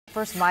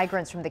First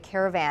migrants from the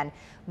caravan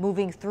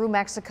moving through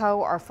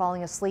Mexico are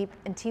falling asleep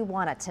in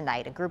Tijuana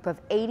tonight. A group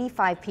of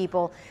 85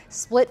 people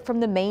split from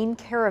the main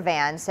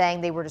caravan,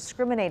 saying they were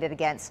discriminated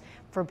against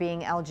for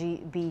being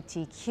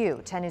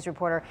LGBTQ. 10 News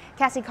reporter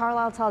Cassie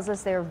Carlisle tells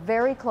us they're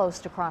very close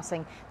to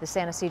crossing the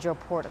San Ysidro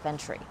port of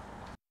entry.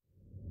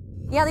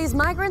 Yeah, these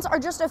migrants are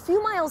just a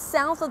few miles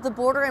south of the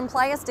border in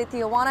Playas de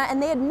Tijuana,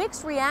 and they had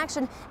mixed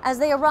reaction as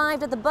they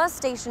arrived at the bus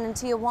station in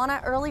Tijuana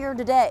earlier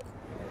today.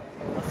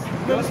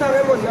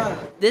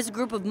 This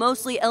group of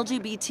mostly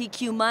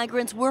LGBTQ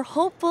migrants were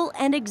hopeful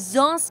and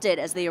exhausted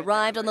as they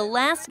arrived on the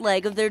last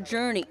leg of their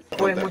journey.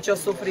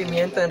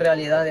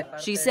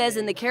 She says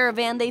in the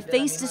caravan they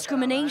faced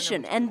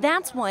discrimination, and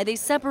that's why they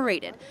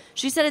separated.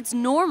 She said it's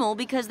normal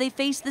because they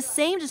faced the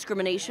same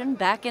discrimination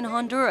back in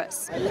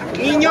Honduras.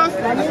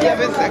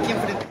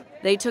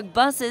 They took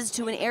buses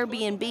to an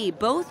Airbnb,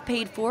 both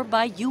paid for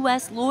by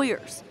U.S.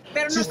 lawyers.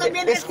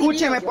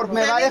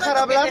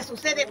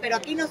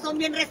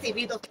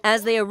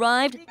 As they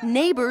arrived,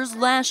 neighbors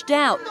lashed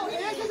out.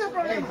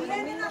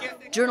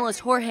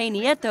 Journalist Jorge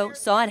Nieto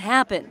saw it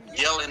happen.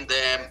 Yelling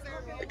them,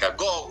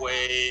 go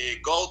away,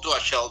 go to a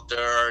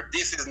shelter,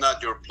 this is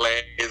not your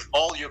place,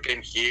 all you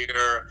can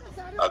hear,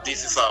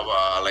 this is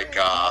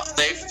a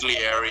safety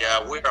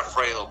area, we're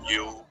afraid of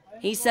you.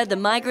 He said the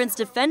migrants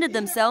defended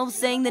themselves,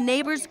 saying the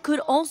neighbors could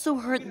also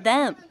hurt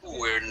them.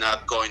 We're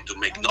not going to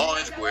make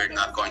noise, we're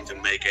not going to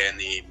make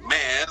any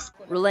mess.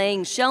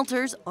 Relaying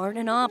shelters aren't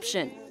an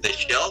option. The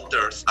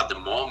shelters at the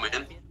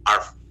moment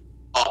are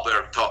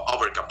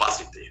over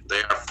capacity.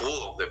 They are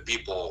full of the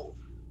people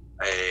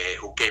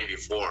who came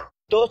before.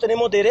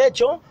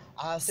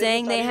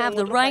 Saying they have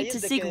the right to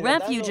seek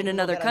refuge in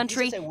another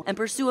country and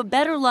pursue a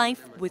better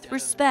life with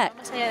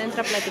respect.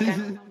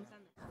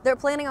 They're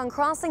planning on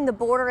crossing the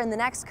border in the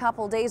next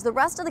couple days. The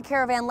rest of the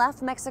caravan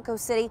left Mexico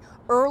City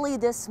early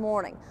this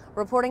morning.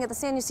 Reporting at the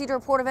San Ysidro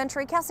port of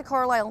entry, Cassie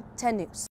Carlisle, 10 News.